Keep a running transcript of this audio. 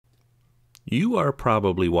You are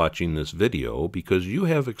probably watching this video because you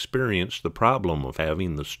have experienced the problem of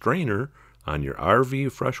having the strainer on your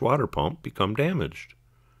RV freshwater pump become damaged.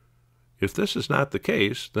 If this is not the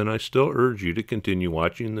case, then I still urge you to continue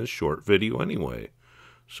watching this short video anyway,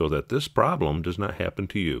 so that this problem does not happen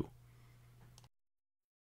to you.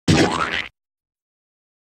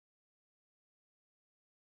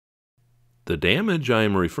 The damage I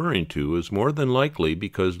am referring to is more than likely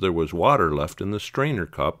because there was water left in the strainer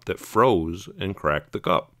cup that froze and cracked the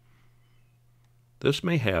cup. This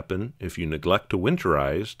may happen if you neglect to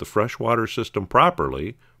winterize the freshwater system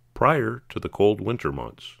properly prior to the cold winter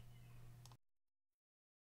months.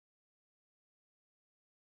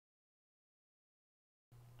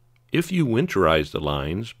 If you winterize the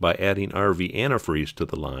lines by adding RV antifreeze to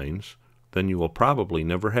the lines, then you will probably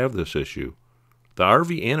never have this issue. The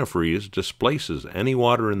RV antifreeze displaces any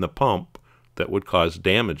water in the pump that would cause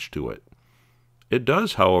damage to it. It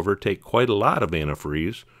does, however, take quite a lot of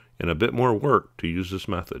antifreeze and a bit more work to use this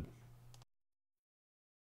method.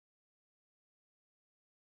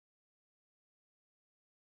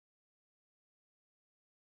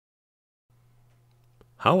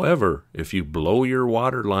 However, if you blow your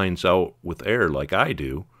water lines out with air like I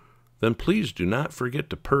do, then please do not forget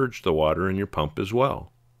to purge the water in your pump as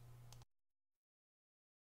well.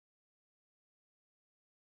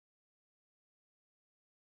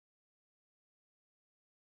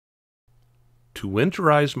 To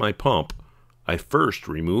winterize my pump, I first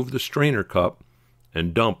remove the strainer cup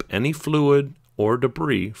and dump any fluid or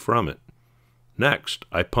debris from it. Next,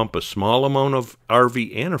 I pump a small amount of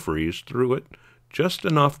RV antifreeze through it, just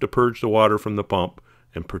enough to purge the water from the pump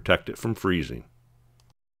and protect it from freezing.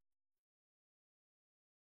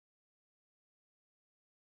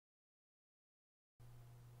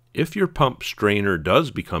 If your pump strainer does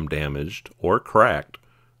become damaged or cracked,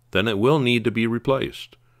 then it will need to be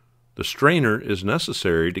replaced. The strainer is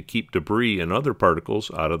necessary to keep debris and other particles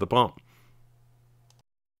out of the pump.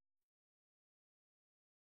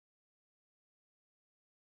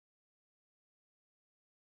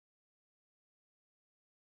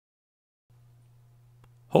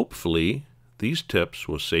 Hopefully, these tips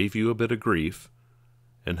will save you a bit of grief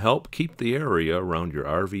and help keep the area around your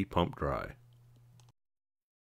RV pump dry.